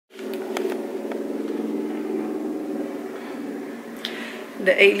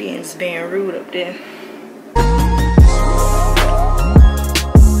The aliens being rude up there.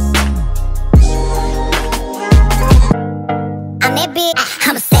 I'm that bitch,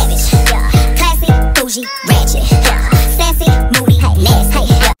 I'm a savage. Yeah. Classy, bougie, ratchet. Yeah. Sassy, moody,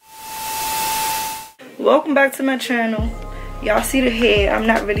 nasty. Yeah. Welcome back to my channel. Y'all see the head. I'm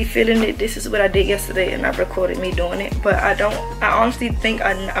not really feeling it. This is what I did yesterday and I recorded me doing it. But I honestly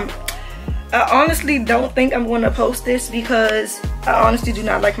don't think I'm going to post this because I honestly do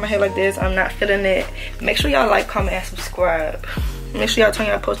not like my hair like this. I'm not feeling it. Make sure y'all like, comment, and subscribe. Make sure y'all turn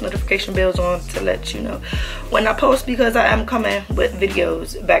your post notification bells on to let you know when I post, because I am coming with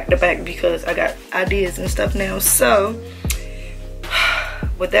videos back to back because I got ideas and stuff now. So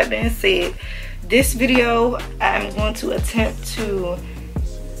with that being said, this video I'm going to attempt to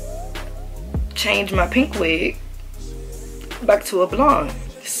change my pink wig back to a blonde.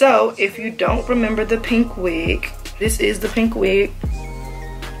 So if you don't remember the pink wig, this is the pink wig.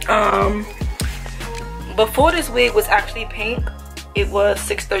 Before this wig was actually pink, it was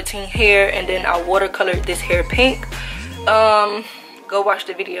 613 hair, and then I watercolored this hair pink. Go watch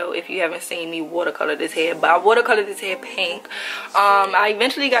the video if you haven't seen me watercolor this hair, but I watercolored this hair pink. I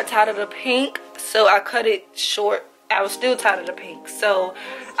eventually got tired of the pink, so I cut it short. I was still tired of the pink, so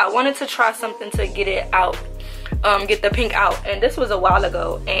I wanted to try something to get it out, get the pink out. And this was a while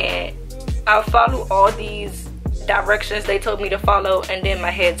ago, and I followed all these directions they told me to follow, and then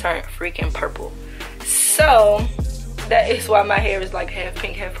my hair turned freaking purple. So that is why my hair is like half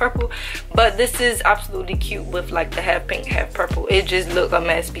pink, half purple. But this is absolutely cute with like the half pink, half purple. It just looked a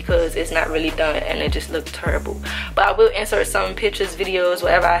mess because it's not really done and it just looked terrible. But I will insert some pictures, videos,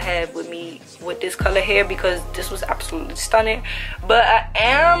 whatever I have with me with this color hair, because this was absolutely stunning. But I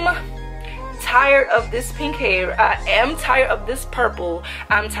am tired of this pink hair. I am tired of this purple.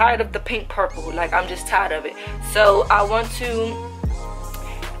 I'm tired of the pink purple. Like, I'm just tired of it. So I want to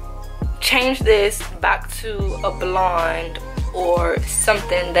change this back to a blonde or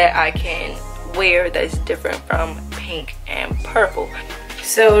something that I can wear that's different from pink and purple.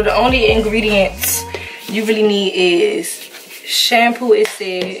 So the only ingredients you really need is shampoo, it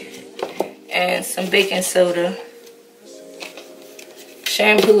said, and some baking soda.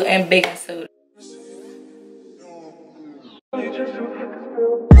 Shampoo and baking soda.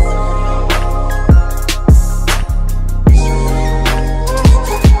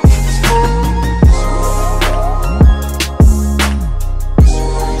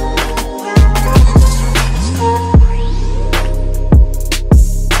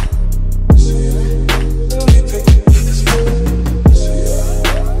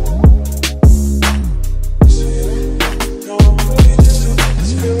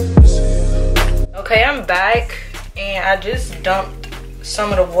 Okay, I'm back and I just dumped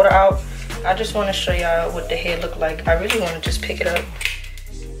some of the water out. I just want to show y'all what the hair look like. I really want to just pick it up,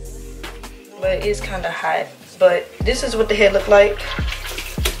 but it's kind of hot. But this is what the hair look like.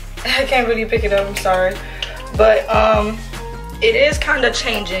 I can't really pick it up, I'm sorry. But it is kind of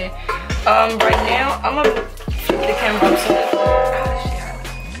changing. Right now, I'm gonna flip the camera up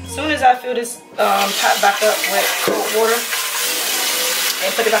as soon as I fill this pot back up with cold water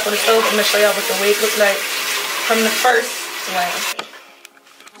and put it back on the stove. I'm gonna show y'all what the wig looks like from the first one.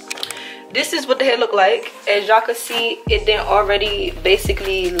 This is what the hair look like. As y'all can see, it didn't already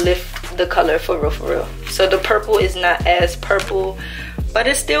basically lift the color for real, for real. So the purple is not as purple, but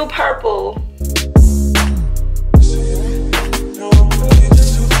it's still purple.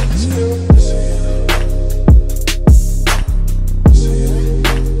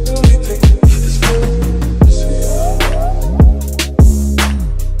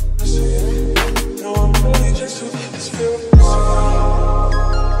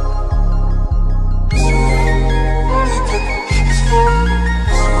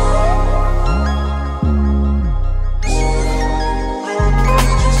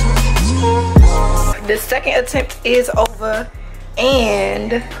 The second attempt is over,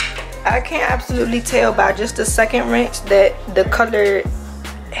 and I can absolutely tell by just the second rinse that the color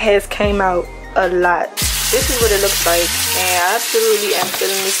has came out a lot. This is what it looks like, and I absolutely am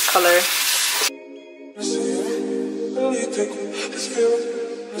feeling this color.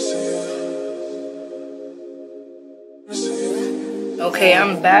 Okay,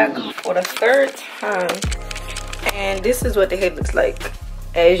 I'm back for the third time, and this is what the hair looks like.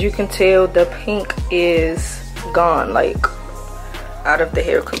 As you can tell, the pink is gone, like out of the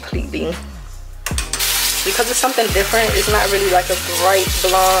hair completely. Because it's something different, it's not really like a bright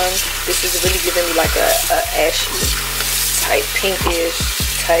blonde. This is really giving me like a ashy type, pinkish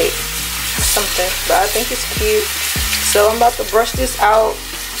type something. But I think it's cute. So I'm about to brush this out.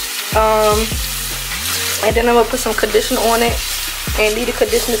 And then I'm gonna put some conditioner on it. and leave the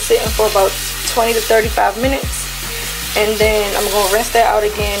conditioner sitting for about 20 to 35 minutes. And then I'm gonna rinse that out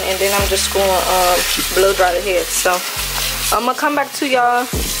again, and then I'm just gonna blow dry the hair. So I'm gonna come back to y'all.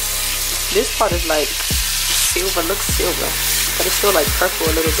 This part is like silver, looks silver, but it's still like purple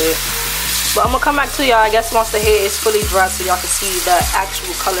a little bit. But I'm gonna come back to y'all, I guess, once the hair is fully dry, so y'all can see the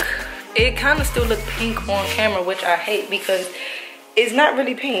actual color. It kind of still look pink on camera, which I hate because it's not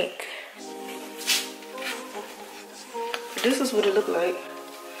really pink. This is what it looked like.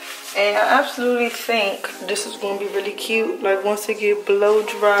 And I absolutely think this is gonna be really cute. Like once it get blow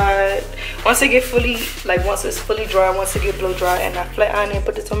dried, once it get fully, like once it's fully dry, once it get blow dry, and I flat iron it and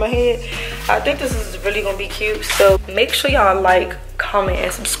put this on my head, I think this is really gonna be cute. So make sure y'all like, comment,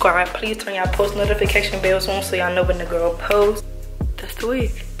 and subscribe. Please turn y'all post notification bells on so y'all know when the girl posts. That's the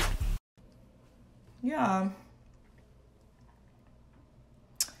wig. Yeah.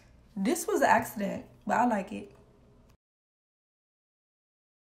 This was an accident, but I like it.